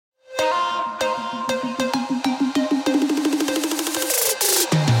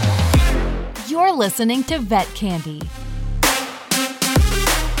You're listening to Vet Candy.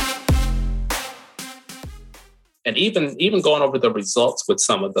 And even going over the results with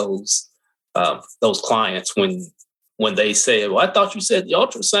some of those clients when they say, well, I thought you said the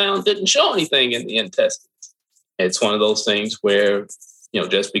ultrasound didn't show anything in the intestines. It's one of those things where,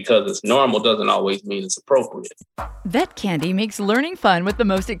 just because it's normal doesn't always mean it's appropriate. Vet Candy makes learning fun with the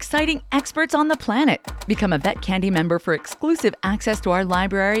most exciting experts on the planet. Become a Vet Candy member for exclusive access to our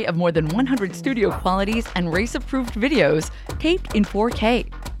library of more than 100 studio qualities and race-approved videos taped in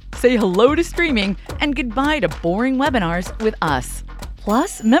 4K. Say hello to streaming and goodbye to boring webinars with us.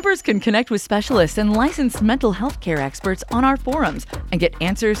 Plus, members can connect with specialists and licensed mental health care experts on our forums and get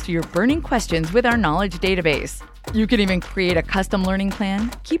answers to your burning questions with our knowledge database. You can even create a custom learning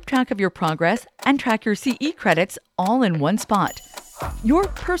plan, keep track of your progress, and track your CE credits all in one spot. Your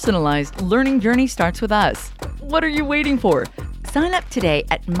personalized learning journey starts with us. What are you waiting for? Sign up today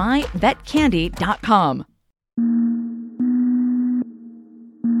at myvetcandy.com.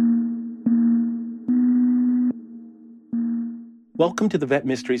 Welcome to the Vet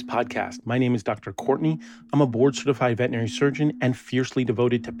Mysteries podcast. My name is Dr. Courtney. I'm a board-certified veterinary surgeon and fiercely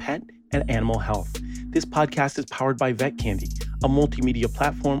devoted to pet and animal health. This podcast is powered by Vet Candy, a multimedia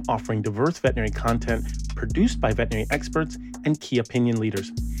platform offering diverse veterinary content produced by veterinary experts and key opinion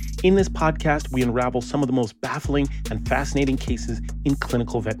leaders. In this podcast, we unravel some of the most baffling and fascinating cases in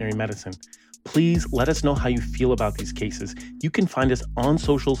clinical veterinary medicine. Please let us know how you feel about these cases. You can find us on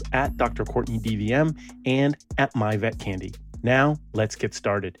socials at Dr. Courtney DVM and at MyVetCandy. Now, let's get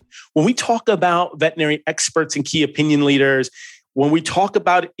started. When we talk about veterinary experts and key opinion leaders, when we talk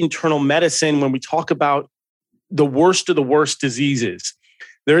about internal medicine, when we talk about the worst of the worst diseases,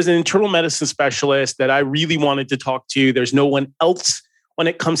 there's an internal medicine specialist that I really wanted to talk to. There's no one else when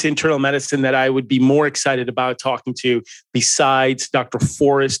it comes to internal medicine that I would be more excited about talking to besides Dr.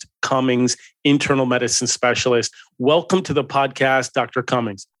 Forrest Cummings, internal medicine specialist. Welcome to the podcast, Dr.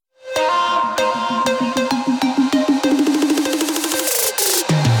 Cummings.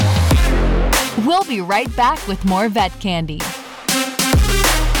 We'll be right back with more Vet Candy.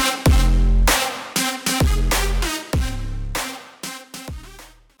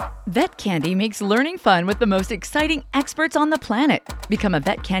 Vet Candy makes learning fun with the most exciting experts on the planet. Become a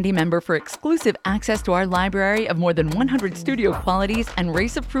Vet Candy member for exclusive access to our library of more than 100 studio qualities and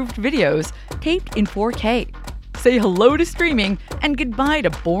race-approved videos taped in 4K. Say hello to streaming and goodbye to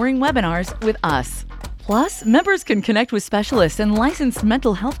boring webinars with us. Plus, members can connect with specialists and licensed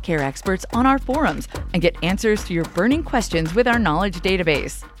mental health care experts on our forums and get answers to your burning questions with our knowledge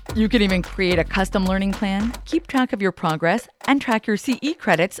database. You can even create a custom learning plan, keep track of your progress, and track your CE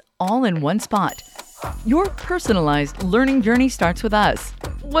credits all in one spot. Your personalized learning journey starts with us.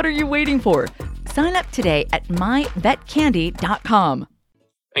 What are you waiting for? Sign up today at myvetcandy.com.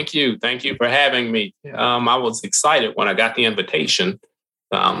 Thank you. Thank you for having me. I was excited when I got the invitation.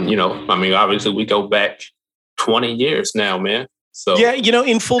 Obviously we go back 20 years now, man. So yeah,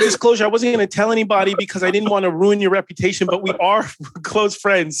 in full disclosure, I wasn't going to tell anybody because I didn't want to ruin your reputation, but we are close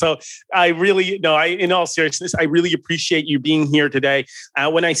friends. So I really, in all seriousness, I really appreciate you being here today.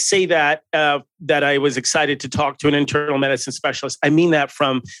 When I say that I was excited to talk to an internal medicine specialist, I mean that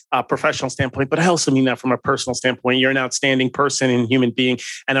from a professional standpoint, but I also mean that from a personal standpoint. You're an outstanding person and human being,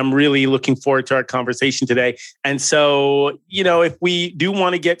 and I'm really looking forward to our conversation today. And so, if we do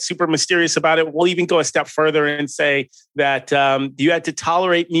want to get super mysterious about it, we'll even go a step further and say that you had to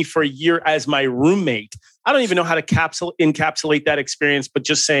tolerate me for a year as my roommate. I don't even know how to encapsulate that experience, but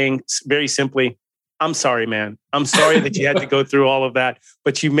just saying very simply, I'm sorry, man. I'm sorry that you had to go through all of that,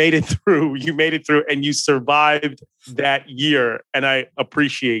 but you made it through. You made it through and you survived that year. And I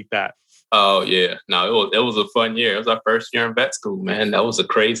appreciate that. Oh, yeah. No, it was a fun year. It was our first year in vet school, man. That was a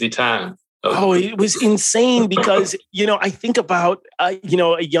crazy time. Oh, it was insane because, I think about, a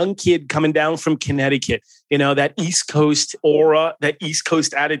young kid coming down from Connecticut, that East Coast aura, that East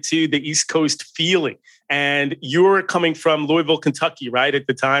Coast attitude, the East Coast feeling. And you're coming from Louisville, Kentucky, right? At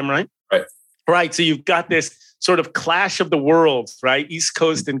the time, right? Right. Right. So you've got this sort of clash of the worlds, right? East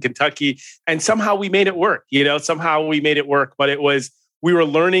Coast and Kentucky. And somehow we made it work, but we were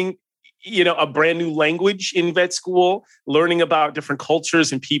learning, a brand new language in vet school, learning about different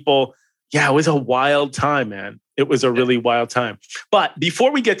cultures and people. Yeah, it was a wild time, man. It was a really wild time. But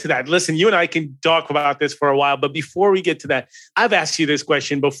before we get to that, listen, you and I can talk about this for a while. But before we get to that, I've asked you this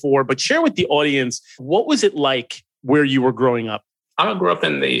question before, but share with the audience, what was it like where you were growing up? I grew up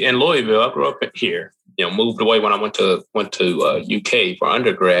in Louisville. I grew up here. Moved away when I went to UK for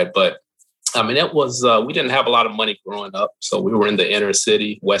undergrad. But it was we didn't have a lot of money growing up, so we were in the inner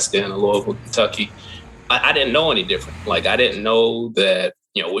city, West End of Louisville, Kentucky. I didn't know any different. Like I didn't know that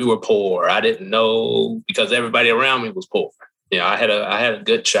we were poor. I didn't know because everybody around me was poor. I had a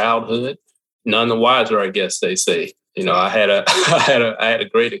good childhood, none the wiser, I guess they say. I had a I had a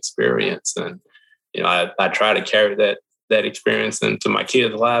great experience, and I try to carry that experience into my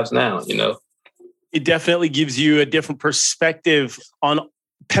kids' lives now. It definitely gives you a different perspective on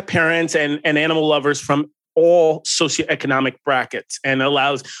pet parents and animal lovers from all socioeconomic brackets, and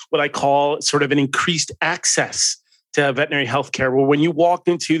allows what I call sort of an increased access to veterinary healthcare. Well, when you walk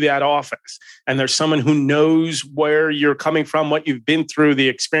into that office and there's someone who knows where you're coming from, what you've been through, the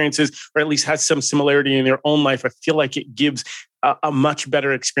experiences, or at least has some similarity in their own life, I feel like it gives a much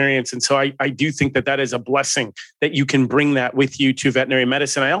better experience. And so I do think that is a blessing that you can bring that with you to veterinary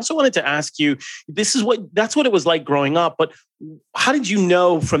medicine. I also wanted to ask you, that's what it was like growing up, but how did you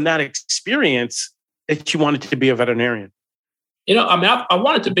know from that experience that you wanted to be a veterinarian? I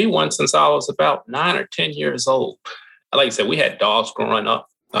wanted to be one since I was about 9 or 10 years old. Like I said, we had dogs growing up.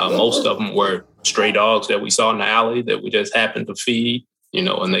 Most of them were stray dogs that we saw in the alley that we just happened to feed,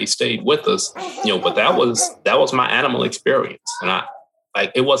 and they stayed with us, but that was my animal experience. And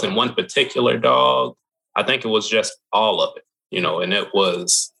it wasn't one particular dog. I think it was just all of it, and it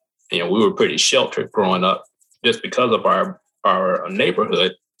was, we were pretty sheltered growing up just because of our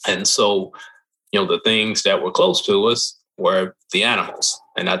neighborhood. And so, the things that were close to us were the animals.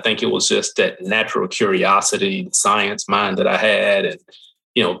 And I think it was just that natural curiosity, science mind that I had, and,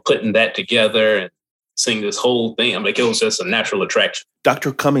 putting that together and seeing this whole thing. It was just a natural attraction.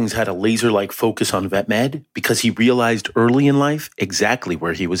 Dr. Cummings had a laser-like focus on vet med because he realized early in life exactly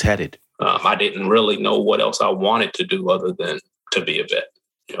where he was headed. I didn't really know what else I wanted to do other than to be a vet.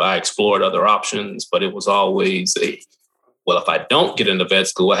 I explored other options, but it was always well, if I don't get into vet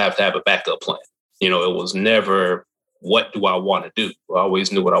school, I have to have a backup plan. It was never, what do I want to do? I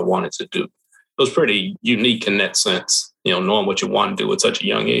always knew what I wanted to do. It was pretty unique in that sense, knowing what you want to do at such a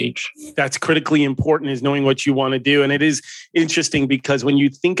young age. That's critically important, is knowing what you want to do. And it is interesting because when you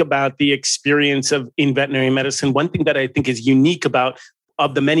think about the experience in veterinary medicine, one thing that I think is unique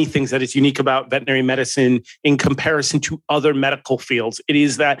of the many things that is unique about veterinary medicine in comparison to other medical fields, it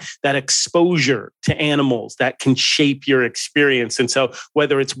is that exposure to animals that can shape your experience. And so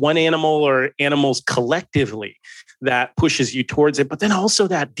whether it's one animal or animals collectively, that pushes you towards it, but then also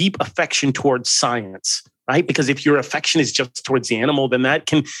that deep affection towards science, right? Because if your affection is just towards the animal, then that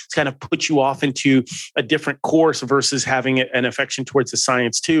can kind of put you off into a different course versus having an affection towards the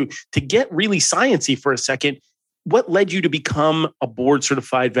science too. To get really sciencey for a second, what led you to become a board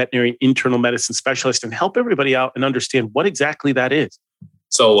certified veterinary internal medicine specialist, and help everybody out and understand what exactly that is?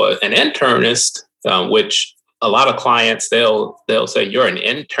 So an internist, which a lot of clients, they'll say, "You're an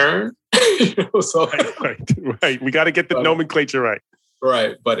intern." Right. We got to get the nomenclature right.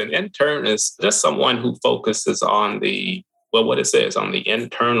 Right. But an intern is just someone who focuses on what it says, on the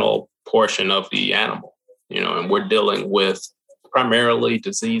internal portion of the animal, and we're dealing with primarily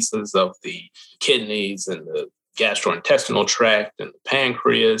diseases of the kidneys and the gastrointestinal tract and the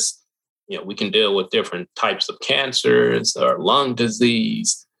pancreas. We can deal with different types of cancers or lung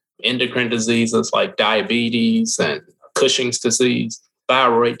disease, endocrine diseases like diabetes and Cushing's disease,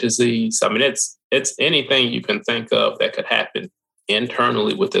 thyroid disease. It's anything you can think of that could happen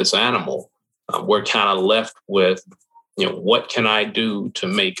internally with this animal. We're kind of left with, what can I do to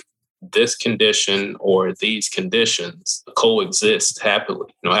make this condition or these conditions coexist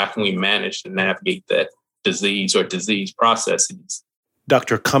happily? How can we manage to navigate that disease or disease processes?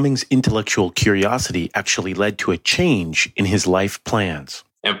 Dr. Cummings' intellectual curiosity actually led to a change in his life plans.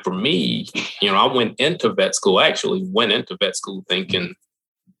 And for me, I went into vet school thinking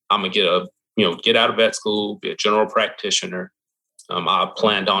I'm going to get out of vet school, be a general practitioner. I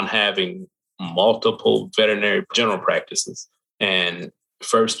planned on having multiple veterinary general practices. And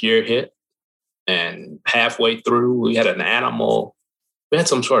first year hit, and halfway through, we had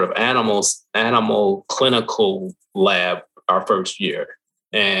some sort of animal clinical lab our first year.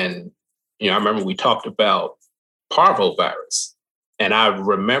 And, I remember we talked about parvovirus. And I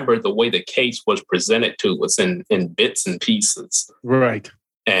remember the way the case was presented to us in bits and pieces. Right.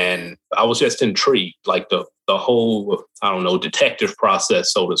 And I was just intrigued, like the whole, detective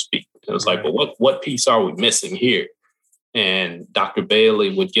process, so to speak. It was like, well, what piece are we missing here? And Dr.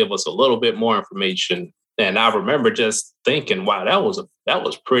 Bailey would give us a little bit more information. And I remember just thinking, wow, that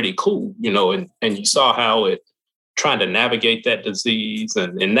was pretty cool, and you saw how it trying to navigate that disease.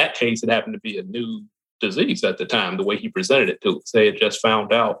 And in that case, it happened to be a new disease at the time, the way he presented it to us. They had just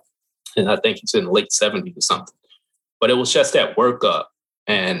found out, and I think it's in the late 70s or something. But it was just that workup.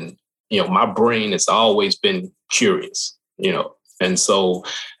 And, my brain has always been curious, and so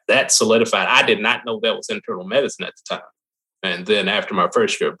that solidified. I did not know that was internal medicine at the time. And then after my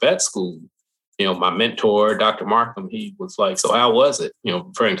first year of vet school, my mentor, Dr. Markham, he was like, so how was it?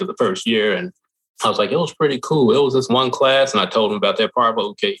 Referring to the first year. And I was like, it was pretty cool. It was this one class. And I told him about that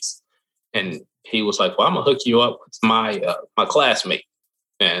parvo case. And he was like, well, I'm going to hook you up with my classmate.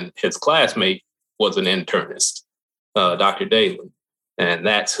 And his classmate was an internist, Dr. Daly. And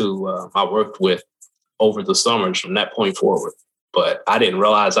that's who I worked with over the summers from that point forward. But I didn't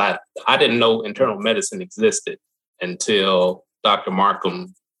realize I didn't know internal medicine existed until Dr.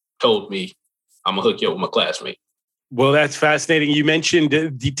 Markham told me, I'm going to hook you up with my classmate. Well, that's fascinating. You mentioned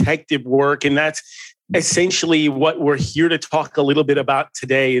detective work, and that's essentially what we're here to talk a little bit about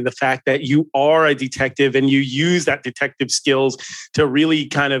today. The fact that you are a detective and you use that detective skills to really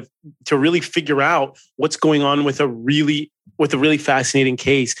figure out what's going on with a really fascinating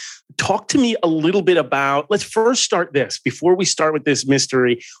case. Talk to me a little bit about, let's first start this. Before we start with this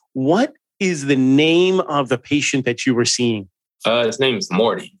mystery, what is the name of the patient that you were seeing? His name is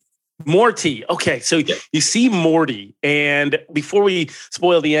Morty. Morty. Okay. So you see Morty. And before we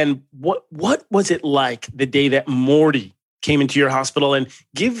spoil the end, what was it like the day that Morty came into your hospital? And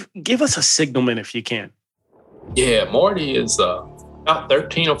give us a signalment if you can. Yeah, Morty is about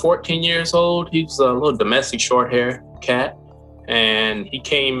 13 or 14 years old. He's a little domestic short hair cat. And he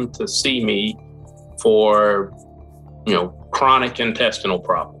came to see me for, chronic intestinal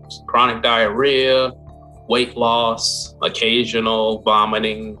problems, chronic diarrhea, weight loss, occasional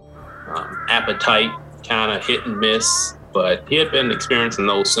vomiting, appetite kind of hit and miss, but he had been experiencing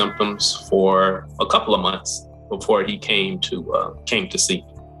those symptoms for a couple of months before he came to see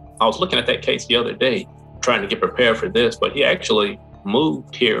me. I was looking at that case the other day, trying to get prepared for this, but he actually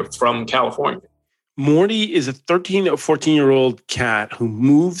moved here from California. Morty is a 13 or 14-year-old cat who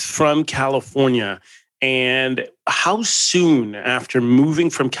moved from California. And how soon after moving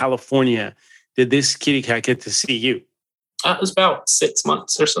from California did this kitty cat get to see you? It was about 6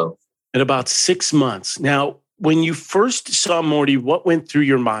 months or so. At about 6 months. Now, when you first saw Morty, what went through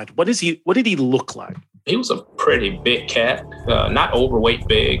your mind? What did he look like? He was a pretty big cat, not overweight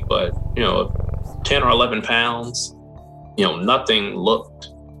big, but 10 or 11 pounds. Nothing looked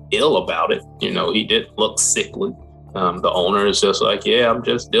ill about it. He didn't look sickly. The owner is just like, yeah, I'm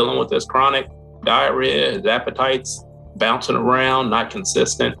just dealing with this chronic diarrhea. His appetite's bouncing around, not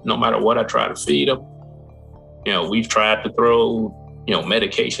consistent, no matter what I try to feed him. We've tried to throw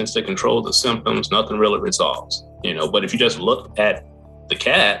medications to control the symptoms, nothing really resolves. But if you just look at the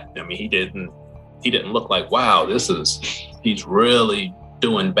cat, he didn't look like, wow, he's really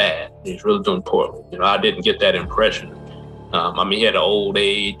doing bad. He's really doing poorly. I didn't get that impression. He had an old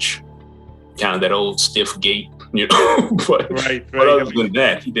age, kind of that old stiff gait, but, right. But other than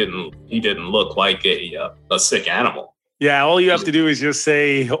that, he didn't look like a sick animal. Yeah, all you have to do is just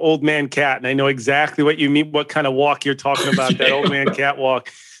say old man cat, and I know exactly what you mean, what kind of walk you're talking about, that old man cat walk.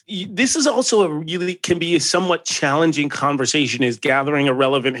 This is also can be a somewhat challenging conversation, is gathering a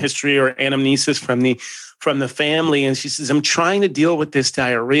relevant history or anamnesis from the family. And she says, I'm trying to deal with this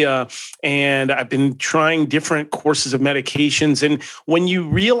diarrhea, and I've been trying different courses of medications. And when you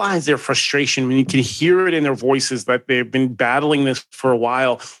realize their frustration, when you can hear it in their voices that they've been battling this for a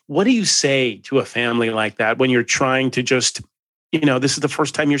while, what do you say to a family like that when you're trying to just, this is the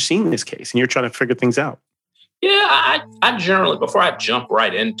first time you're seeing this case and you're trying to figure things out? Yeah, I generally, before I jump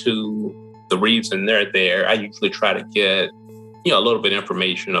right into the reason they're there, I usually try to get, a little bit of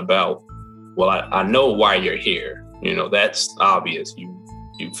information about, well, I know why you're here. That's obvious.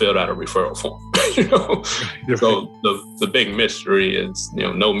 You filled out a referral form. Right. So the big mystery is,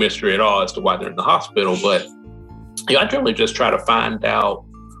 no mystery at all as to why they're in the hospital. But I generally just try to find out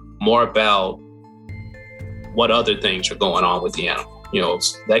more about what other things are going on with the animal.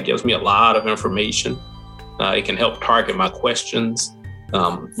 That gives me a lot of information. It can help target my questions.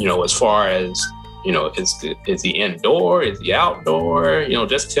 As far as, is he indoor? Is he outdoor?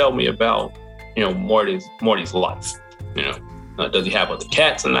 Just tell me about, Morty's life. Does he have other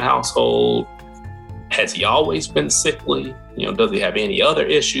cats in the household? Has he always been sickly? Does he have any other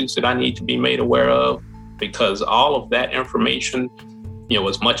issues that I need to be made aware of? Because all of that information,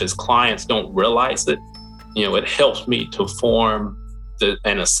 as much as clients don't realize it, it helps me to form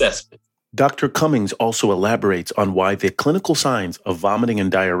an assessment. Dr. Cummings also elaborates on why the clinical signs of vomiting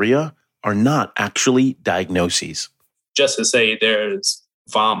and diarrhea are not actually diagnoses. Just to say there's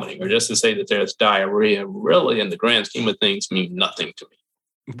vomiting or just to say that there's diarrhea really in the grand scheme of things mean nothing to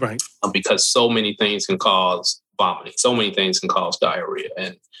me. Right. Because so many things can cause vomiting. So many things can cause diarrhea.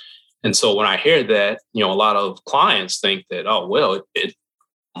 And so when I hear that, a lot of clients think that, oh, well, it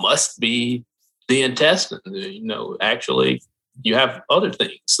must be the intestine. Actually, you have other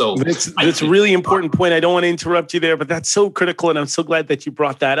things. So that's a really important point. I don't want to interrupt you there, but that's so critical. And I'm so glad that you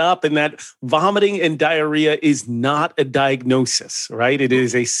brought that up, and that vomiting and diarrhea is not a diagnosis, right? It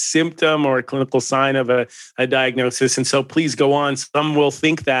is a symptom or a clinical sign of a diagnosis. And so please go on. Some will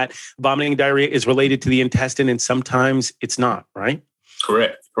think that vomiting and diarrhea is related to the intestine, and sometimes it's not, right?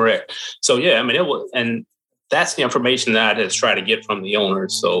 Correct. So, yeah, I mean, it was, and that's the information that I just try to get from the owner.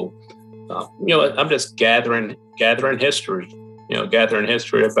 So, I'm just gathering history, gathering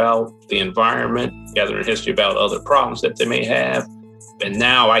history about the environment, gathering history about other problems that they may have. And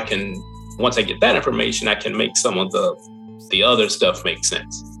now once I get that information, I can make some of the other stuff make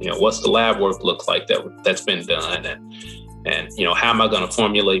sense. What's the lab work look like that's been done? And how am I going to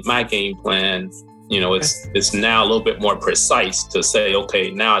formulate my game plan? It's now a little bit more precise to say,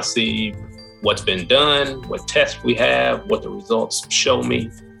 okay, now I see what's been done, what tests we have, what the results show me.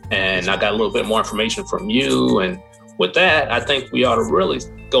 And I got a little bit more information from you. And with that, I think we ought to really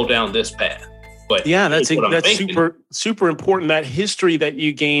go down this path. But yeah, that's super important, that history that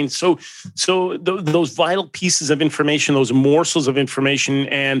you gained. So those vital pieces of information, those morsels of information,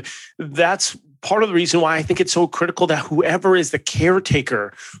 and that's part of the reason why I think it's so critical that whoever is the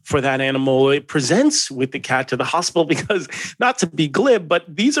caretaker for that animal, it presents with the cat to the hospital, because not to be glib, but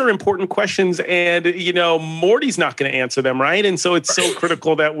these are important questions, and Morty's not going to answer them, right? And so it's so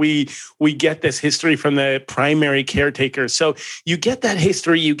critical that we get this history from the primary caretaker. So you get that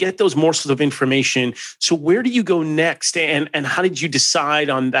history, you get those morsels of information. So where do you go next, and how did you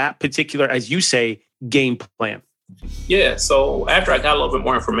decide on that particular, as you say, game plan? Yeah, so after I got a little bit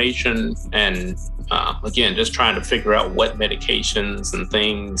more information and again, just trying to figure out what medications and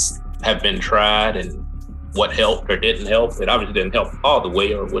things have been tried and what helped or didn't help. It obviously didn't help all the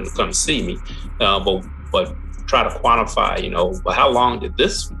way or it wouldn't come see me, but try to quantify, how long did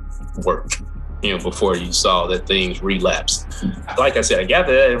this work, before you saw that things relapsed. Like I said, I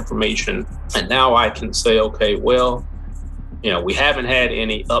gathered that information and now I can say, okay, well, we haven't had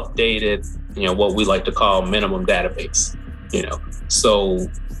any updated what we like to call minimum database, So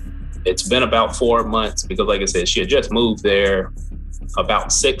it's been about 4 months because, like I said, she had just moved there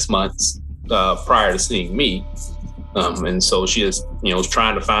about 6 months prior to seeing me. And so she is, was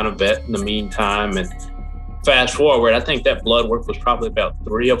trying to find a vet in the meantime. And fast forward, I think that blood work was probably about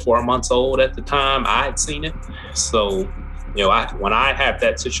 3 or 4 months old at the time I had seen it. So, when I have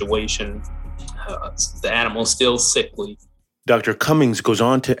that situation, the animal's still sickly. Dr. Cummings goes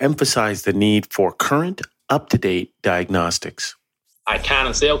on to emphasize the need for current, up-to-date diagnostics. I kind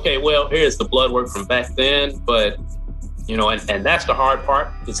of say, okay, well, here's the blood work from back then, but, and that's the hard part.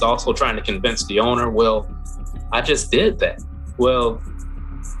 It's also trying to convince the owner, well, I just did that. Well,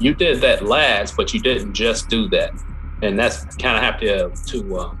 you did that last, but you didn't just do that. And that's kind of have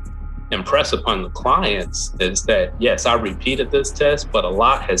to impress upon the clients is that, yes, I repeated this test, but a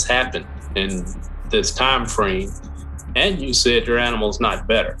lot has happened in this time frame. And you said your animal's not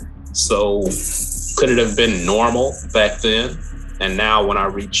better. So could it have been normal back then? And now when I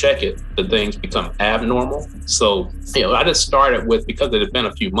recheck it, the things become abnormal. So, I just started with, because it had been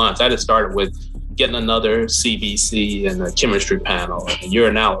a few months, I just started with getting another CBC and a chemistry panel and a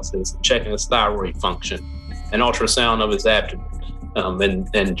urinalysis, checking his thyroid function, an ultrasound of his abdomen.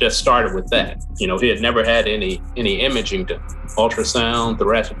 And just started with that. He had never had any imaging done, ultrasound,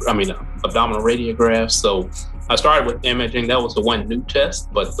 abdominal radiograph. So I started with imaging. That was the one new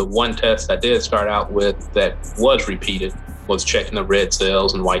test, but the one test I did start out with that was repeated was checking the red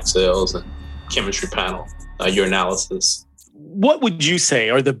cells and white cells and chemistry panel, urinalysis. What would you say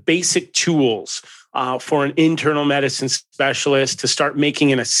are the basic tools for an internal medicine specialist to start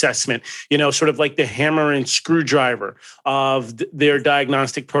making an assessment, sort of like the hammer and screwdriver of their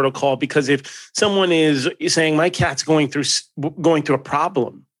diagnostic protocol? Because if someone is saying, my cat's going through a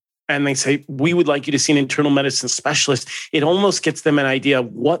problem, and they say, we would like you to see an internal medicine specialist, it almost gets them an idea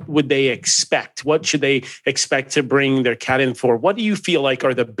of what would they expect? What should they expect to bring their cat in for? What do you feel like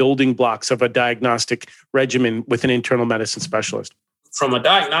are the building blocks of a diagnostic regimen with an internal medicine specialist? From a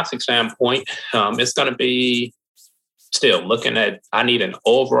diagnostic standpoint, it's going to be still looking at, I need an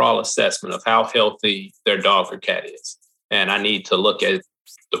overall assessment of how healthy their dog or cat is. And I need to look at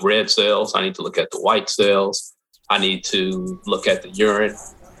the red cells. I need to look at the white cells. I need to look at the urine.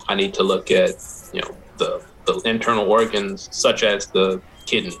 I need to look at, the internal organs such as the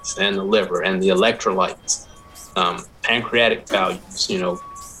kidneys and the liver and the electrolytes, pancreatic values,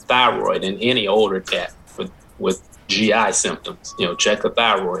 thyroid in any older cat with GI symptoms, check the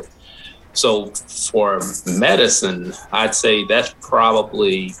thyroid. So for medicine, I'd say that's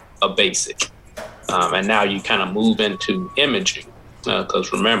probably a basic. And now you kind of move into imaging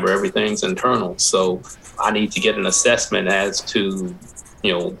because remember, everything's internal. So I need to get an assessment as to,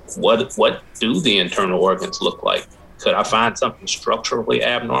 what do the internal organs look like? Could I find something structurally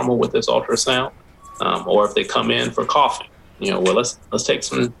abnormal with this ultrasound? Or if they come in for coughing, let's take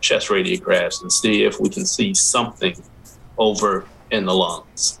some chest radiographs and see if we can see something over in the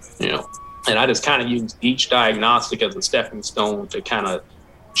lungs, And I just kind of use each diagnostic as a stepping stone to kind of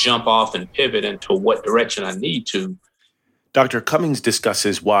jump off and pivot into what direction I need to. Dr. Cummings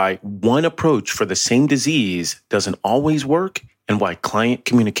discusses why one approach for the same disease doesn't always work and why client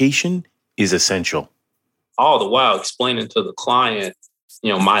communication is essential. All the while explaining to the client,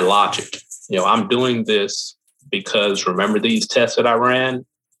 my logic. I'm doing this because remember these tests that I ran?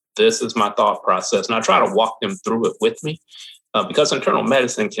 This is my thought process. And I try to walk them through it with me because internal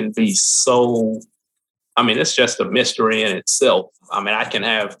medicine can be it's just a mystery in itself. I can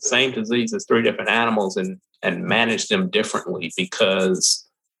have the same disease as 3 different animals and manage them differently because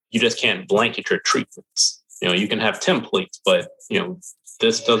you just can't blanket your treatments. You can have templates, but,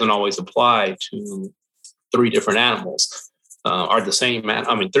 this doesn't always apply to 3 different animals. Are the same,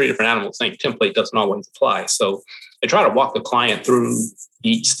 3 different animals, same template doesn't always apply. So I try to walk the client through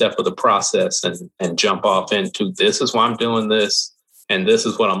each step of the process and jump off into this is why I'm doing this and this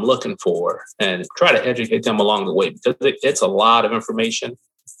is what I'm looking for and try to educate them along the way because it's a lot of information.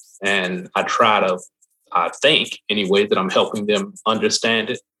 And I think anyway that I'm helping them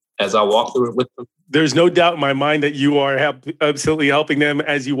understand it as I walk through it with them. There's no doubt in my mind that you are absolutely helping them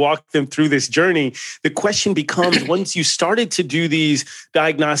as you walk them through this journey. The question becomes, once you started to do these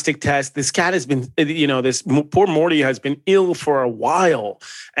diagnostic tests, this cat has been, this poor Morty has been ill for a while.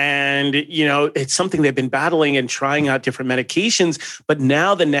 And, it's something they've been battling and trying out different medications. But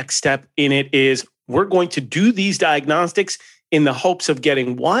now the next step in it is we're going to do these diagnostics in the hopes of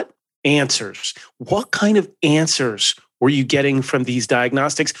getting what? Answers. What kind of answers were you getting from these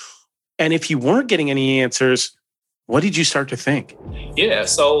diagnostics? And if you weren't getting any answers, what did you start to think? Yeah,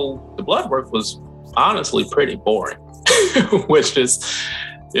 so the blood work was honestly pretty boring, which is,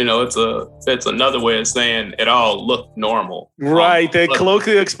 it's another way of saying it all looked normal. Right, the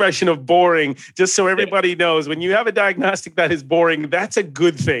colloquial expression of boring, just so everybody knows, when you have a diagnostic that is boring, that's a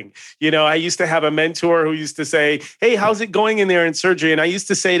good thing. I used to have a mentor who used to say, hey, how's it going in there in surgery? And I used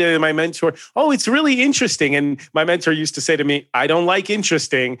to say to my mentor, oh, it's really interesting. And my mentor used to say to me, I don't like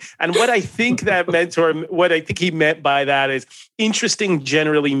interesting. And what I think he meant by that is interesting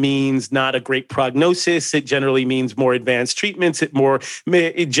generally means not a great prognosis. It generally means more advanced treatments. It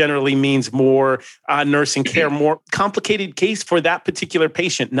generally means more nursing care, more complicated case for that particular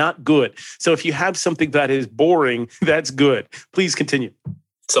patient, not good. So if you have something that is boring, that's good. Please continue.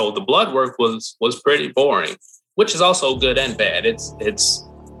 So the blood work was pretty boring, which is also good and bad. It's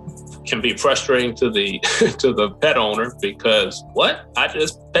can be frustrating to the to the pet owner because I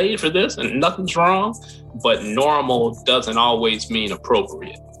just paid for this and nothing's wrong, but normal doesn't always mean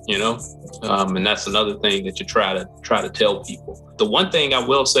appropriate. And that's another thing that you try to tell people. The one thing I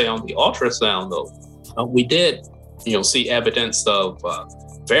will say on the ultrasound, though, we did, see evidence of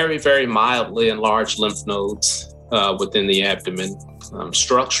very, very mildly enlarged lymph nodes within the abdomen.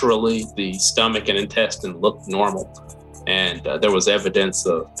 Structurally, the stomach and intestine looked normal, and there was evidence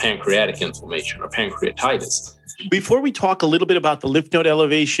of pancreatic inflammation or pancreatitis. Before we talk a little bit about the lymph node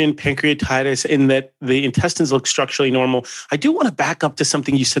elevation, pancreatitis, and that the intestines look structurally normal, I do want to back up to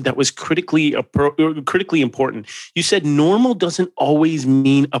something you said that was critically important. You said normal doesn't always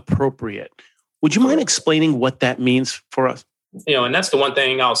mean appropriate. Would you mind explaining what that means for us? And that's the one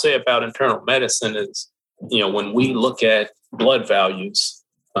thing I'll say about internal medicine is, when we look at blood values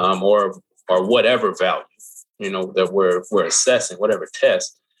or whatever value, that we're assessing, whatever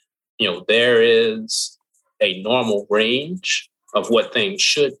test, there is a normal range of what things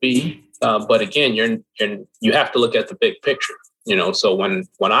should be. But again, you have to look at the big picture, so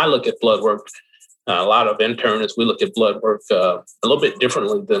when I look at blood work, a lot of internists, we look at blood work a little bit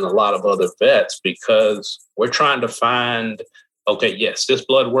differently than a lot of other vets because we're trying to find, okay, yes, this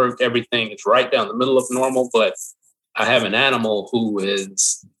blood work, everything is right down the middle of normal, but I have an animal who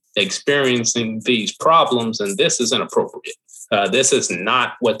is experiencing these problems and this is inappropriate. This is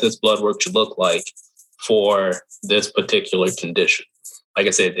not what this blood work should look like for this particular condition. Like I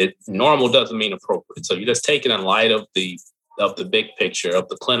said, normal doesn't mean appropriate. So you just take it in light of the big picture of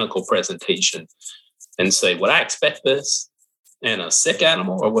the clinical presentation and say, would I expect this in a sick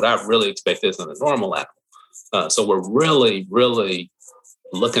animal or would I really expect this in a normal animal? So we're really, really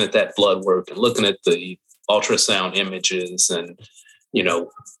looking at that blood work and looking at the ultrasound images and,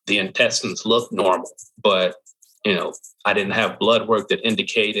 the intestines look normal, but, I didn't have blood work that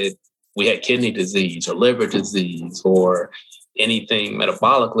indicated we had kidney disease or liver disease or anything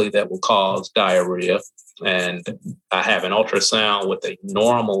metabolically that will cause diarrhea. and I have an ultrasound with a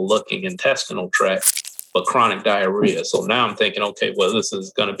normal looking intestinal tract, but chronic diarrhea. So now I'm thinking, okay, well, this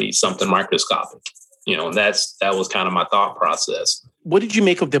is going to be something microscopic, and that was kind of my thought process. What did you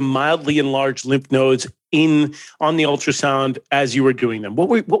make of the mildly enlarged lymph nodes on the ultrasound as you were doing them?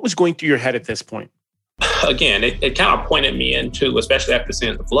 What was going through your head at this point? Again, it kind of pointed me into, especially after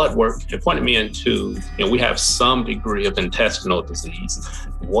seeing the blood work, it pointed me into, we have some degree of intestinal disease.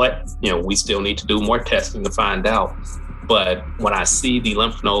 We still need to do more testing to find out. But when I see the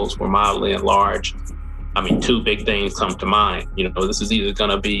lymph nodes were mildly enlarged, two big things come to mind. This is either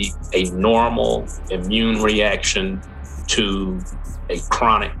going to be a normal immune reaction to a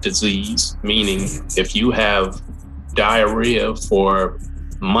chronic disease, meaning if you have diarrhea for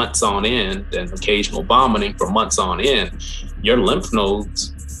months on end and occasional vomiting for months on end, your lymph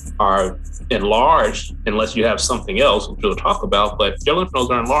nodes are enlarged unless you have something else, which we'll talk about, but your lymph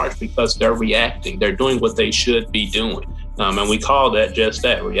nodes are enlarged because they're reacting. They're doing what they should be doing. And we call that just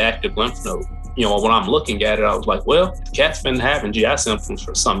that, reactive lymph node. When I'm looking at it, I was like, well, the cat's been having GI symptoms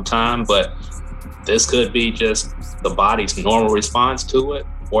for some time, but this could be just the body's normal response to it,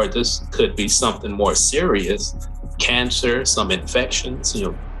 or this could be something more serious. Cancer, some infections,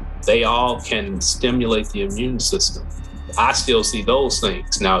 they all can stimulate the immune system. I still see those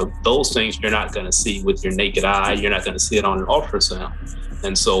things. Now, those things you're not going to see with your naked eye. You're not going to see it on an ultrasound.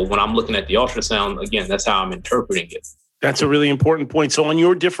 And so when I'm looking at the ultrasound, again, that's how I'm interpreting it. That's a really important point. So on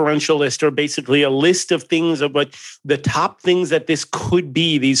your differential list, or basically a list of things of what the top things that this could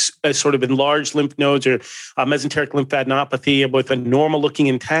be, these sort of enlarged lymph nodes or mesenteric lymphadenopathy with a normal looking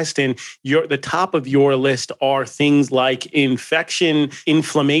intestine, the top of your list are things like infection,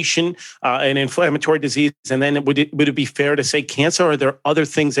 inflammation, and inflammatory disease. And then would it be fair to say cancer? Or are there other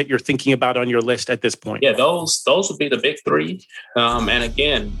things that you're thinking about on your list at this point? Yeah, those would be the big three. And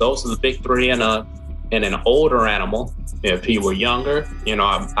again, those are the big three in an older animal. If he were younger,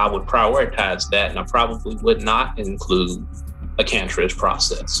 I would prioritize that, and I probably would not include a cancerous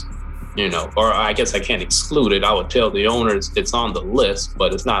process, or I guess I can't exclude it. I would tell the owners it's on the list,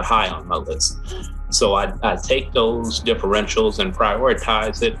 but it's not high on my list. So I take those differentials and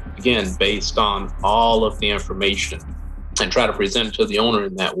prioritize it, again, based on all of the information and try to present it to the owner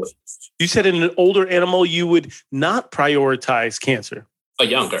in that way. You said in an older animal, you would not prioritize cancer. A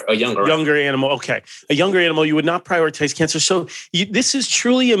younger animal. Okay. A younger animal, you would not prioritize cancer. So this is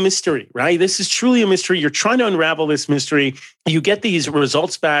truly a mystery, right? This is truly a mystery. You're trying to unravel this mystery. You get these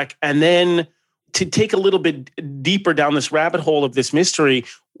results back. And then to take a little bit deeper down this rabbit hole of this mystery,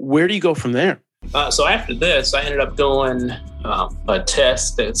 where do you go from there? So after this, I ended up doing a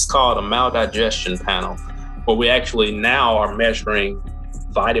test that's called a maldigestion panel, where we actually now are measuring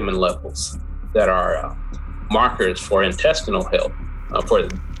vitamin levels that are markers for intestinal health. For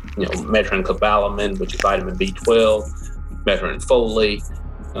measuring cobalamin, which is vitamin B12, measuring folate.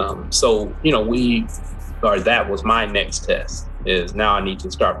 That was my next test, is now I need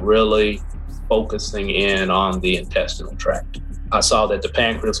to start really focusing in on the intestinal tract. I saw that the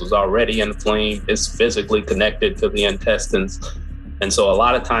pancreas was already inflamed. It's physically connected to the intestines. And so a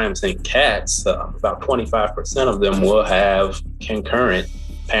lot of times in cats, about 25% of them will have concurrent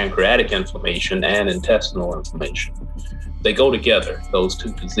pancreatic inflammation and intestinal inflammation. They go together, those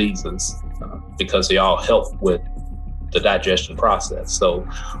two diseases, because they all help with the digestion process. So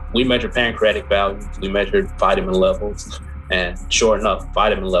we measured pancreatic values, we measured vitamin levels, and sure enough,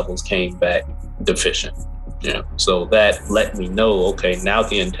 vitamin levels came back deficient. So that let me know, okay, now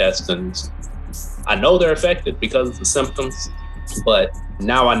the intestines, I know they're affected because of the symptoms, but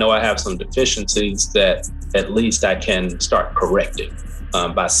now I know I have some deficiencies that at least I can start correcting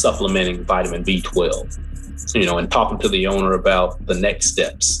by supplementing vitamin B12. And talking to the owner about the next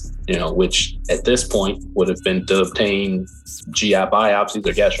steps, which at this point would have been to obtain GI biopsies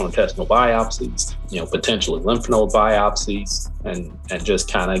or gastrointestinal biopsies, potentially lymph node biopsies, and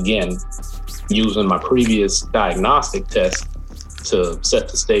just kind of, again, using my previous diagnostic test to set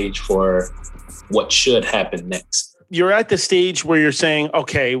the stage for what should happen next. You're at the stage where you're saying,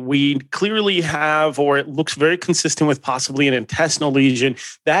 okay, we clearly have, or it looks very consistent with possibly an intestinal lesion.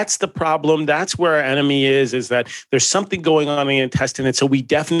 That's the problem. That's where our enemy is that there's something going on in the intestine. And so we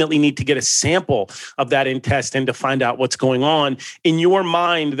definitely need to get a sample of that intestine to find out what's going on. In your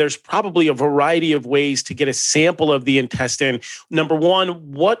mind, there's probably a variety of ways to get a sample of the intestine. Number one,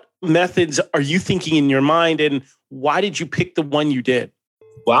 what methods are you thinking in your mind, and why did you pick the one you did?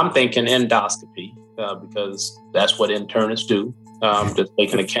 Well, I'm thinking endoscopy. Because that's what internists do. Just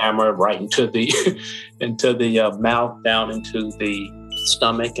taking a camera right into the mouth, down into the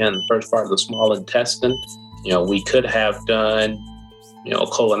stomach and the first part of the small intestine. We could have done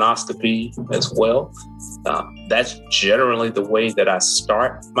colonoscopy as well. That's generally the way that I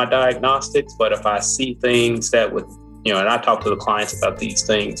start my diagnostics. But if I see things that would, and I talk to the clients about these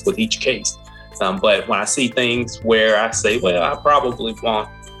things with each case. But when I see things where I say, well, I probably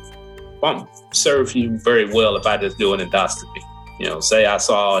won't serve you very well if I just do an endoscopy. Say I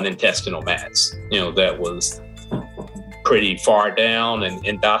saw an intestinal mass, that was pretty far down and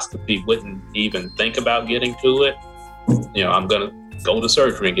endoscopy wouldn't even think about getting to it. I'm going to go to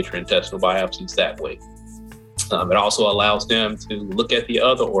surgery and get your intestinal biopsies that way. It also allows them to look at the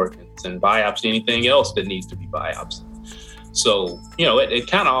other organs and biopsy anything else that needs to be biopsied. So, it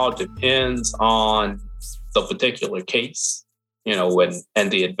kind of all depends on the particular case,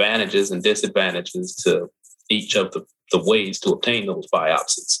 and the advantages and disadvantages to each of the ways to obtain those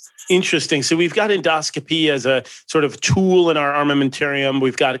biopsies. Interesting. So we've got endoscopy as a sort of tool in our armamentarium.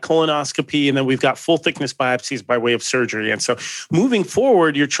 We've got a colonoscopy, and then we've got full thickness biopsies by way of surgery. And so moving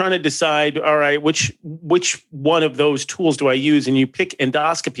forward, you're trying to decide, all right, which one of those tools do I use? And you pick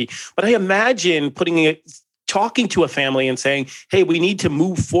endoscopy. But I imagine talking to a family and saying, hey, we need to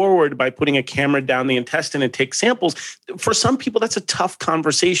move forward by putting a camera down the intestine and take samples. For some people, that's a tough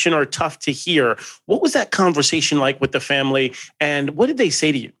conversation or tough to hear. What was that conversation like with the family, and what did they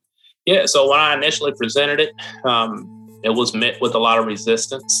say to you? Yeah, so when I initially presented it, it was met with a lot of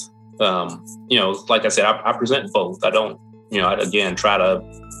resistance. Like I said, I present both. I don't, I again try to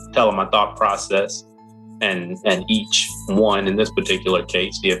tell them my thought process and each one in this particular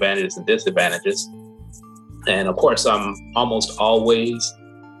case, the advantages and disadvantages. And of course, I'm almost always,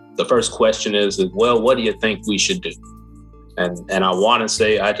 the first question is, well, what do you think we should do? And I want to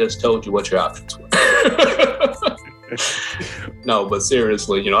say, I just told you what your options were. No, but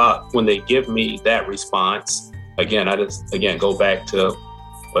seriously, when they give me that response, again, I just go back to,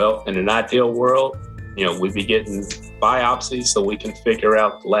 well, in an ideal world, we'd be getting biopsies so we can figure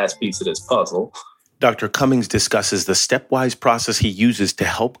out the last piece of this puzzle. Dr. Cummings discusses the stepwise process he uses to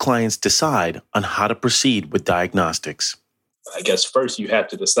help clients decide on how to proceed with diagnostics. I guess first you have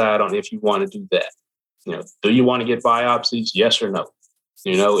to decide on if you want to do that. Do you want to get biopsies? Yes or no?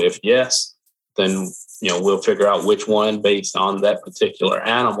 If yes, then, we'll figure out which one based on that particular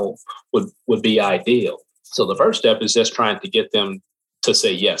animal would be ideal. So the first step is just trying to get them to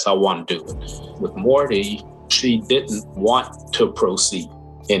say, yes, I want to do it. With Morty, she didn't want to proceed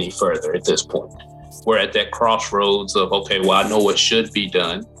any further at this point. We're at that crossroads of, okay, well, I know what should be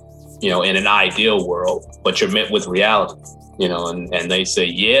done, in an ideal world, but you're met with reality, and they say,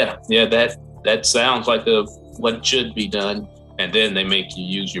 yeah, that sounds like what should be done. And then they make you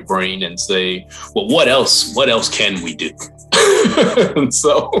use your brain and say, well, what else can we do? And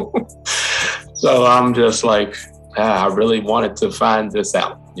so I'm just like, I really wanted to find this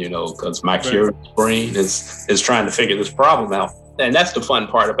out, because my curious brain is trying to figure this problem out. And that's the fun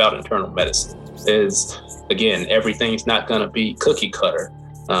part about internal medicine is, again, everything's not going to be cookie cutter.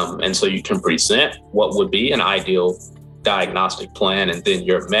 And so you can present what would be an ideal diagnostic plan, and then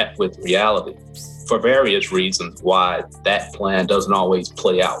you're met with reality for various reasons why that plan doesn't always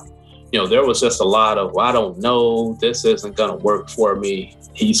play out. There was just a lot of, well, I don't know, this isn't going to work for me.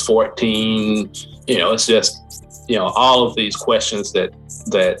 He's 14. It's just, all of these questions that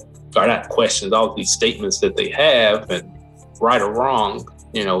are not questions, all of these statements that they have, and right or wrong,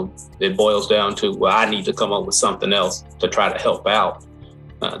 it boils down to, well, I need to come up with something else to try to help out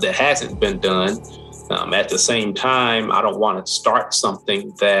that hasn't been done. At the same time, I don't want to start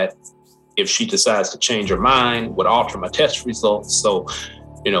something that, if she decides to change her mind, would alter my test results. So,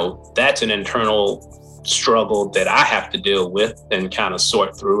 that's an internal struggle that I have to deal with and kind of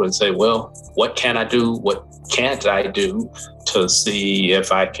sort through and say, well, what can I do? What can't I do to see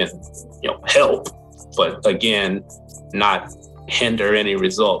if I can, help? But again, not hinder any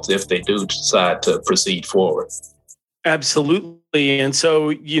results if they do decide to proceed forward. Absolutely. And so,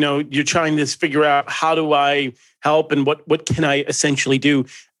 you're trying to figure out, how do I help and what can I essentially do?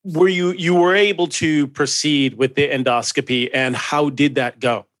 Were you were able to proceed with the endoscopy, and how did that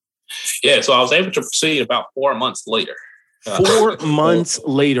go? Yeah, so I was able to proceed about 4 months later. 4 months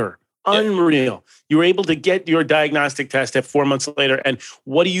later. Unreal. You were able to get your diagnostic test at 4 months later. And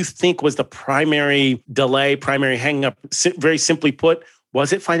what do you think was the primary delay, primary hang up? Very simply put,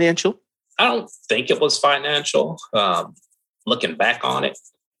 was it financial? I don't think it was financial. Looking back on it,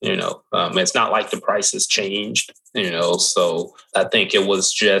 it's not like the price has changed, so I think it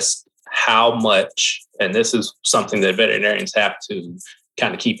was just how much, and this is something that veterinarians have to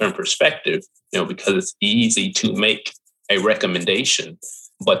kind of keep in perspective, because it's easy to make a recommendation,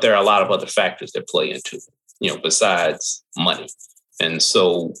 but there are a lot of other factors that play into it, besides money. And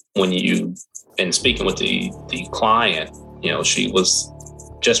so when in speaking with the client, she was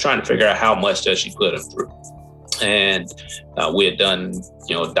just trying to figure out how much does she put him through. And we had done,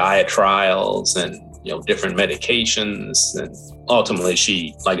 diet trials and, different medications. And ultimately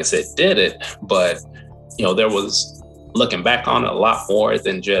she, like I said, did it. But, there was, looking back on it, a lot more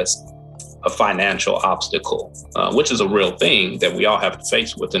than just a financial obstacle, which is a real thing that we all have to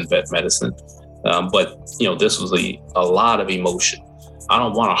face within vet medicine. But, this was a lot of emotion. I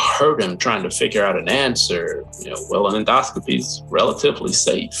don't want to hurt him trying to figure out an answer. Well, an endoscopy is relatively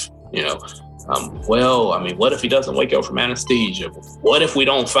safe. What if he doesn't wake up from anesthesia? What if we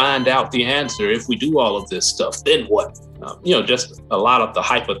don't find out the answer? If we do all of this stuff, then what? Just a lot of the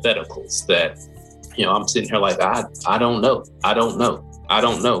hypotheticals that, I'm sitting here like, I don't know,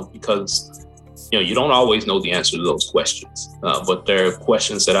 because, you don't always know the answer to those questions. But there are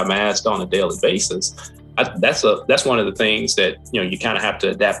questions that I'm asked on a daily basis. That's one of the things that, you kind of have to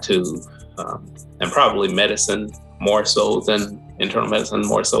adapt to, and probably medicine more so than internal medicine,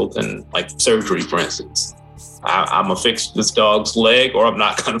 more so than like surgery, for instance. I'm gonna fix this dog's leg, or I'm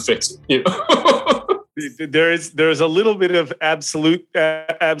not gonna fix it. There's a little bit of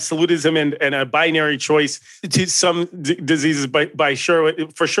absolutism and a binary choice to some diseases,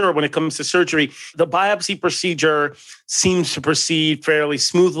 for sure. When it comes to surgery, the biopsy procedure seems to proceed fairly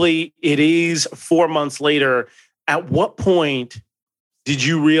smoothly. It is 4 months later. At what point did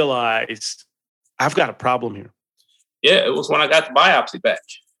you realize I've got a problem here? Yeah, it was when I got the biopsy back.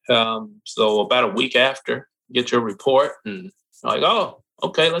 So about a week after, get your report, and like, oh,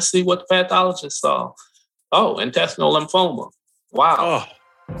 okay, let's see what the pathologist saw. Oh, intestinal lymphoma. Wow. Oh.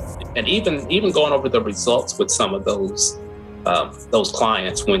 And even going over the results with some of those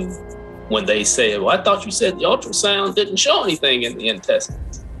clients when they say, well, I thought you said the ultrasound didn't show anything in the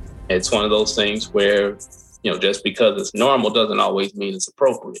intestines. It's one of those things where, just because it's normal doesn't always mean it's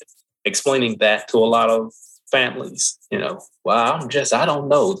appropriate. Explaining that to a lot of families, well, I don't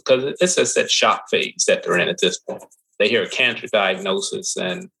know, because it's just that shock phase that they're in at this point. They hear a cancer diagnosis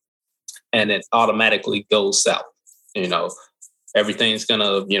and it automatically goes south. Everything's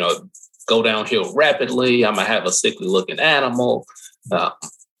gonna, go downhill rapidly. I'm gonna have a sickly looking animal,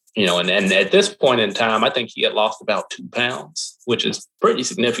 and at this point in time, I think he had lost about 2 pounds, which is pretty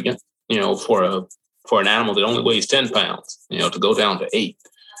significant, for an animal that only weighs 10 pounds, to go down to 8.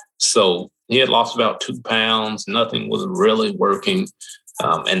 So he had lost about 2 pounds. Nothing was really working.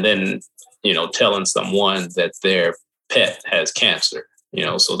 And then, telling someone that their pet has cancer,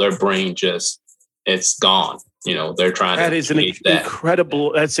 so their brain it's gone. They're trying that to is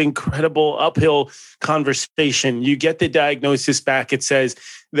incredible uphill conversation. You get the diagnosis back. It says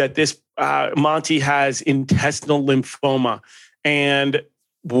that this Monty has intestinal lymphoma. And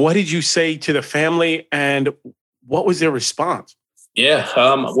what did you say to the family, and what was their response? Yeah.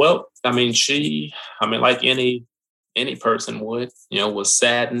 Like any person would, was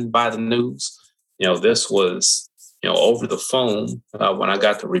saddened by the news. This was, over the phone when I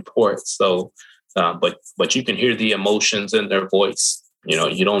got the report. So, but you can hear the emotions in their voice.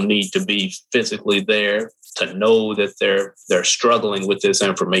 You don't need to be physically there to know that they're struggling with this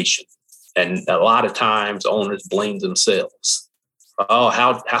information. And a lot of times owners blame themselves. Oh,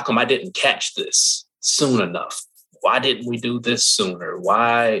 how come I didn't catch this soon enough? Why didn't we do this sooner?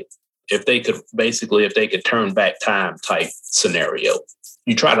 Why, if they could turn back time type scenario.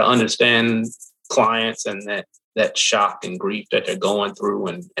 You try to understand clients and that shock and grief that they're going through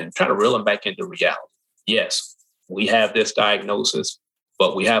and try to reel them back into reality. Yes, we have this diagnosis,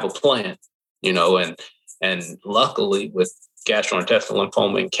 but we have a plan, and luckily with gastrointestinal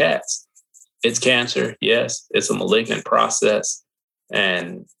lymphoma in cats, it's cancer. Yes, it's a malignant process.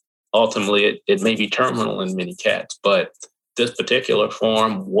 And ultimately, it may be terminal in many cats, but this particular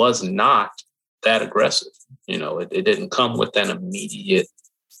form was not that aggressive. It didn't come with an immediate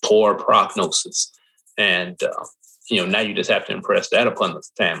poor prognosis. And, now you just have to impress that upon the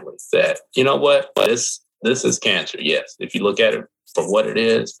family that, this is cancer. Yes, if you look at it for what it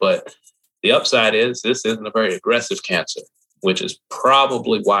is, but the upside is this isn't a very aggressive cancer, which is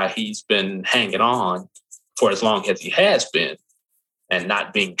probably why he's been hanging on for as long as he has been and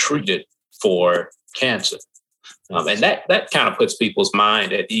not being treated for cancer. And that kind of puts people's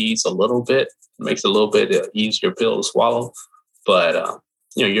mind at ease a little bit, makes it a little bit easier pill to swallow. But,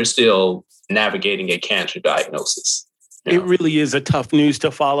 you're still navigating a cancer diagnosis. It really is a tough news to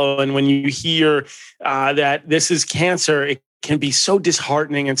follow. And when you hear that this is cancer, it can be so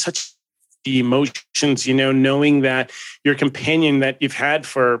disheartening and such the emotions, knowing that your companion that you've had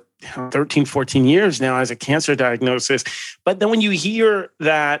for 13, 14 years now has a cancer diagnosis. But then when you hear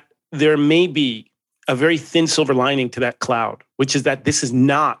that there may be a very thin silver lining to that cloud, which is that this is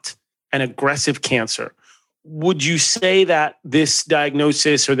not an aggressive cancer. would you say that this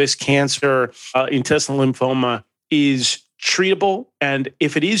diagnosis or this cancer, intestinal lymphoma, is treatable? And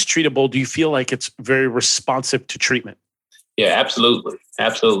if it is treatable, do you feel like it's very responsive to treatment? Yeah, absolutely.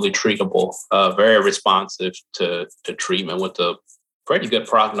 Absolutely treatable. Very responsive to treatment with a pretty good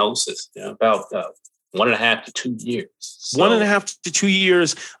prognosis, about 1.5 to 2 years. So, 1.5 to 2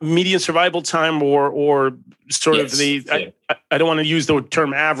 years median survival time, or sort of I don't want to use the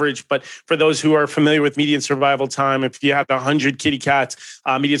term average, but for those who are familiar with median survival time, if you have 100 kitty cats,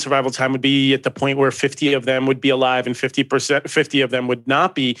 median survival time would be at the point where 50 of them would be alive and 50 of them would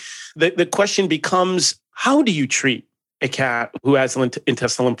not be. The question becomes, how do you treat a cat who has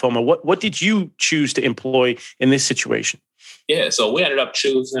intestinal lymphoma? What did you choose to employ in this situation? Yeah, so we ended up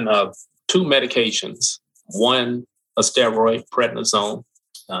choosing 2 medications. One, a steroid, prednisone,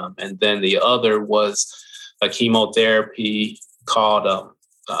 and then the other was a chemotherapy called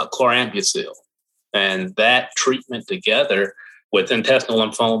chlorambucil. And that treatment together with intestinal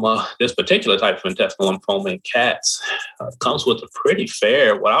lymphoma, this particular type of intestinal lymphoma in cats, comes with a pretty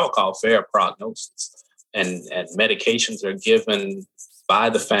fair, what I would call fair prognosis. And medications are given by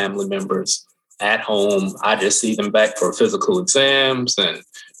the family members at home. I just see them back for physical exams and,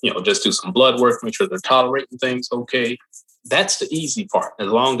 just do some blood work, make sure they're tolerating things okay. That's the easy part. As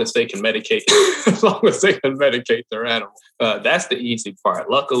long as they can medicate, their animal. That's the easy part.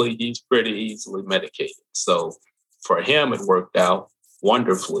 Luckily, he's pretty easily medicated. So for him, it worked out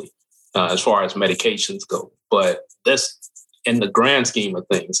wonderfully as far as medications go. But this, in the grand scheme of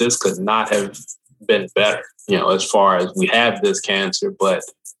things, this could not have been better, as far as we have this cancer. But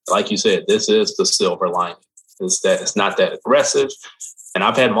like you said, this is the silver lining, is that it's not that aggressive. And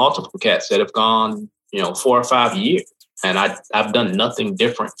I've had multiple cats that have gone, 4 or 5 years, and I've done nothing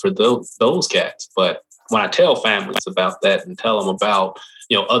different for those cats. But when I tell families about that and tell them about,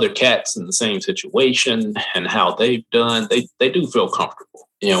 other cats in the same situation and how they've done, they do feel comfortable,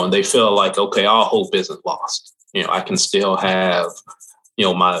 and they feel like, okay, all hope isn't lost. I can still have,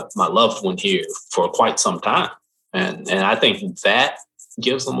 my loved one here for quite some time. And I think that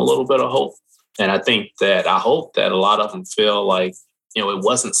gives them a little bit of hope. And I hope that a lot of them feel like, it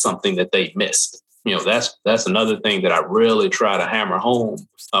wasn't something that they missed. That's another thing that I really try to hammer home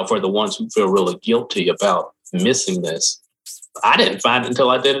for the ones who feel really guilty about missing this. I didn't find it until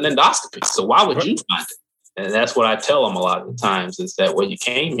I did an endoscopy. So why would you find it? And that's what I tell them a lot of the times, is that, well, you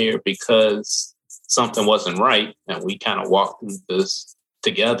came here because something wasn't right. And we kind of walked through this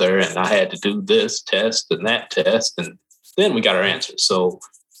together, and I had to do this test and that test, and then we got our answer. So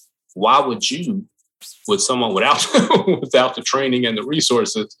why would you, with someone without the training and the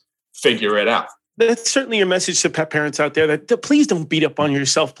resources, figure it out? That's certainly your message to pet parents out there, that please don't beat up on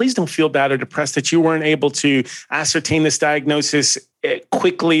yourself. Please don't feel bad or depressed that you weren't able to ascertain this diagnosis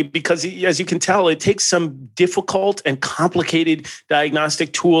quickly, because as you can tell, it takes some difficult and complicated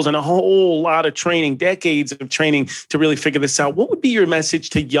diagnostic tools and a whole lot of training, decades of training to really figure this out. What would be your message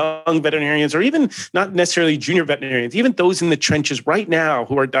to young veterinarians, or even not necessarily junior veterinarians, even those in the trenches right now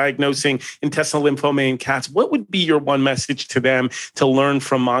who are diagnosing intestinal lymphoma in cats? What would be your one message to them to learn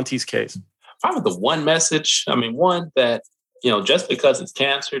from Monty's case? Probably the one message, one that, just because it's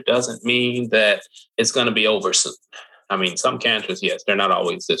cancer doesn't mean that it's going to be over soon. Some cancers, yes, they're not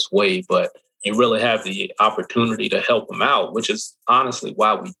always this way, but you really have the opportunity to help them out, which is honestly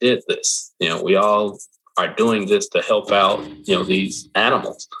why we did this. We all are doing this to help out, these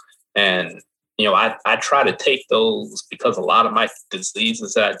animals. And, I try to take those, because a lot of my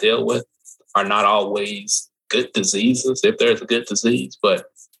diseases that I deal with are not always good diseases, if there's a good disease, but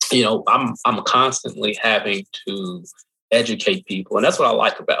I'm constantly having to educate people. And that's what I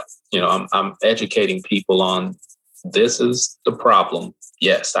like about it. I'm educating people on, this is the problem.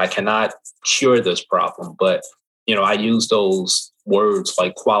 Yes, I cannot cure this problem, but, I use those words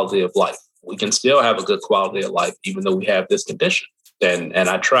like quality of life. We can still have a good quality of life, even though we have this condition. And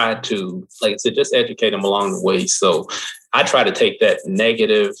I try to, like I said, just educate them along the way. So I try to take that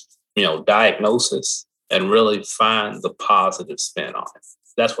negative, diagnosis and really find the positive spin on it.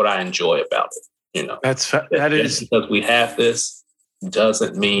 That's what I enjoy about it. That is, because we have this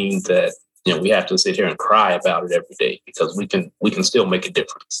doesn't mean that, we have to sit here and cry about it every day, because we can still make a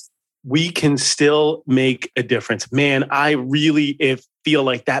difference. We can still make a difference. Man, I really feel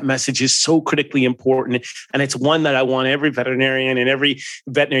like that message is so critically important. And it's one that I want every veterinarian and every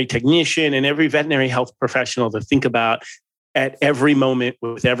veterinary technician and every veterinary health professional to think about at every moment,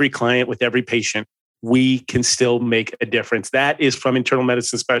 with every client, with every patient. We can still make a difference. That is from internal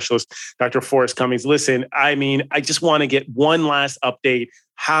medicine specialist, Dr. Forrest Cummings. Listen, I just want to get one last update.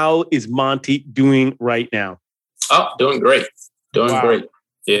 How is Monty doing right now? Oh, doing great. Doing great.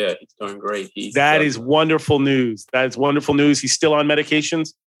 Yeah, he's doing great. That is wonderful news. That is wonderful news. He's still on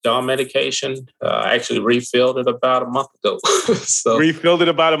medications? Still on medication. I actually refilled it about a month ago. Refilled it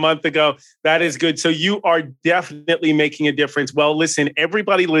about a month ago. That is good. So you are definitely making a difference. Well, listen,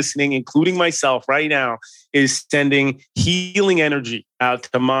 everybody listening, including myself right now, is sending healing energy out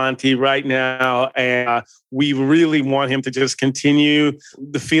to Monty right now. And we really want him to just continue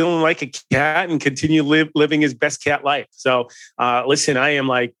the feeling like a cat and continue living his best cat life. So listen, I am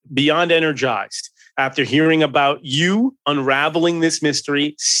like beyond energized after hearing about you unraveling this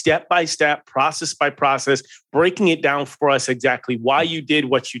mystery step by step, process by process, breaking it down for us exactly why you did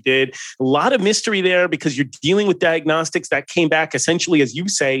what you did. A lot of mystery there because you're dealing with diagnostics that came back essentially, as you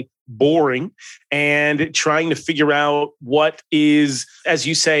say, boring, and trying to figure out what is, as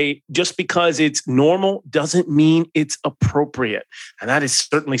you say, just because it's normal doesn't mean it's appropriate. And that is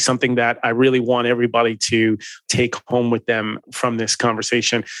certainly something that I really want everybody to take home with them from this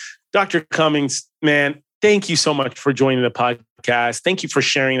conversation. Dr. Cummings, man, thank you so much for joining the podcast. Thank you for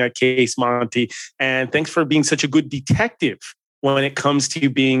sharing that case, Monty. And thanks for being such a good detective when it comes to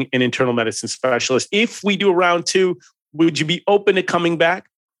being an internal medicine specialist. If we do a round 2, would you be open to coming back?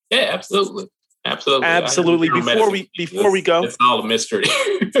 Yeah, absolutely. Absolutely. Before we go, it's all a mystery.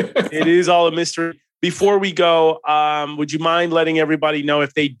 It is all a mystery. Before we go, would you mind letting everybody know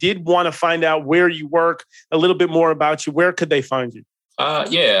if they did want to find out where you work, a little bit more about you, where could they find you?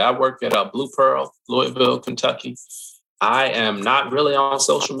 Yeah, I work at Blue Pearl, Louisville, Kentucky. I am not really on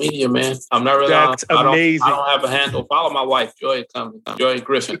social media, man. I'm not really That's amazing. I don't have a handle. Follow my wife, Joy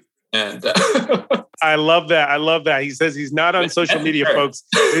Griffin. And I love that. He says he's not on social media, folks.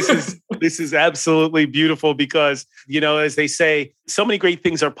 This is absolutely beautiful because, as they say, so many great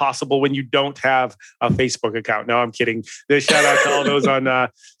things are possible when you don't have a Facebook account. No, I'm kidding. Shout out to all those on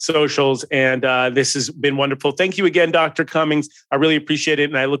socials. And this has been wonderful. Thank you again, Dr. Cummings. I really appreciate it.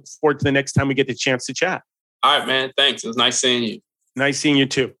 And I look forward to the next time we get the chance to chat. All right, man. Thanks. It was nice seeing you. Nice seeing you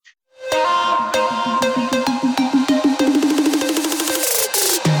too.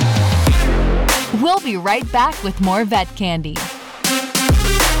 We'll be right back with more Vet Candy.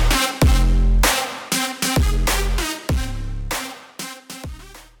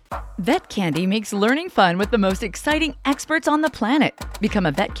 Vet Candy makes learning fun with the most exciting experts on the planet. Become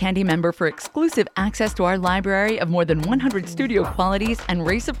a Vet Candy member for exclusive access to our library of more than 100 studio qualities and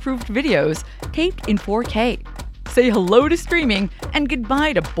race-approved videos taped in 4K. Say hello to streaming and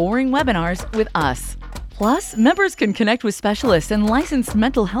goodbye to boring webinars with us. Plus, members can connect with specialists and licensed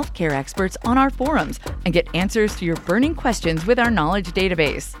mental health care experts on our forums and get answers to your burning questions with our knowledge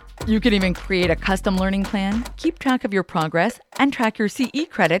database. You can even create a custom learning plan, keep track of your progress, and track your CE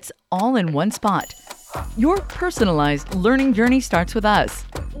credits all in one spot. Your personalized learning journey starts with us.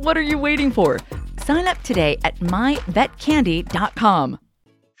 What are you waiting for? Sign up today at myvetcandy.com.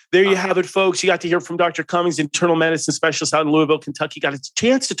 There you have it, folks. You got to hear from Dr. Cummings, internal medicine specialist out in Louisville, Kentucky. Got a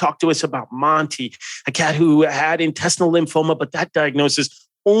chance to talk to us about Monty, a cat who had intestinal lymphoma, but that diagnosis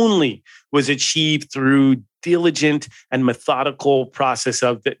only was achieved through diligent and methodical process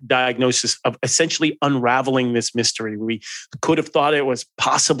of the diagnosis of essentially unraveling this mystery. We could have thought it was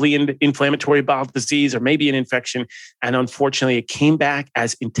possibly an inflammatory bowel disease or maybe an infection. And unfortunately, it came back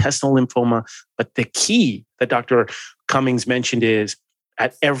as intestinal lymphoma. But the key that Dr. Cummings mentioned is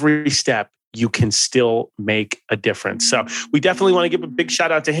at every step, you can still make a difference. So we definitely want to give a big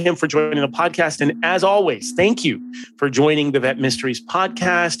shout out to him for joining the podcast. And as always, thank you for joining the Vet Mysteries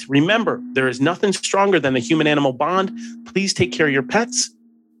podcast. Remember, there is nothing stronger than the human-animal bond. Please take care of your pets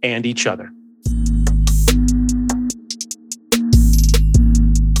and each other.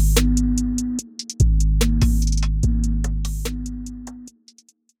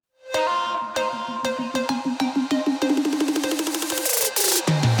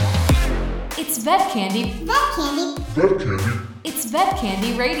 Vet Candy. Vet Candy. It's Vet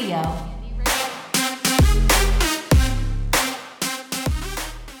Candy Radio.